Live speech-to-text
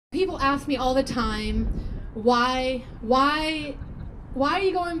People ask me all the time, why are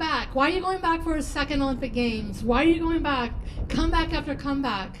you going back? Why are you going back for a second Olympic Games? Why are you going back? Comeback after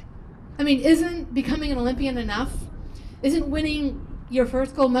comeback. I mean, isn't becoming an Olympian enough? Isn't winning your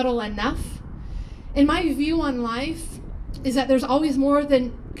first gold medal enough? And my view on life is that there's always more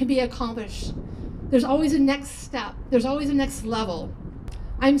than can be accomplished. There's always a next step. There's always a next level.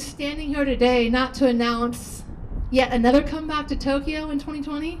 I'm standing here today not to announce yet another comeback to Tokyo in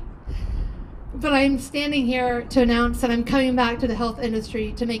 2020, but I'm standing here to announce that I'm coming back to the health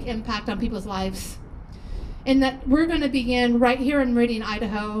industry to make impact on people's lives. And that we're going to begin right here in Meridian,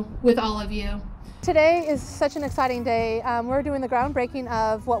 Idaho with all of you. Today is such an exciting day. We're doing the groundbreaking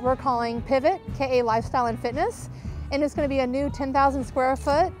of what we're calling Pivot, KA Lifestyle and Fitness. And it's going to be a new 10,000 square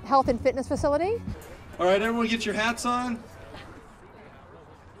foot health and fitness facility. All right, everyone get your hats on.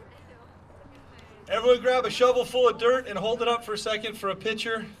 Everyone grab a shovel full of dirt and hold it up for a second for a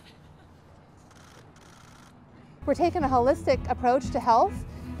picture. We're taking a holistic approach to health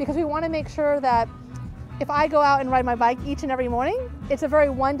because we want to make sure that if I go out and ride my bike each and every morning, it's a very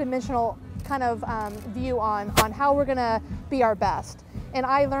one-dimensional kind of view on how we're going to be our best. And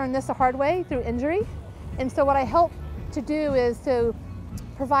I learned this the hard way through injury. And so what I help to do is to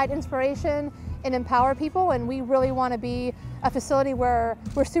provide inspiration and empower people, and we really want to be a facility where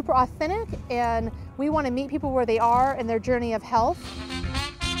we're super authentic and we want to meet people where they are in their journey of health.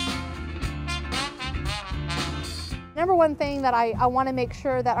 Number one thing that I want to make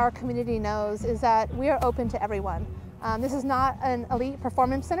sure that our community knows is that we are open to everyone. This is not an elite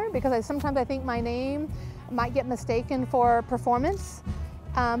performance center because sometimes I think my name might get mistaken for performance,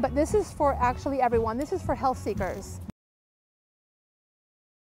 but this is for actually everyone. This is for health seekers.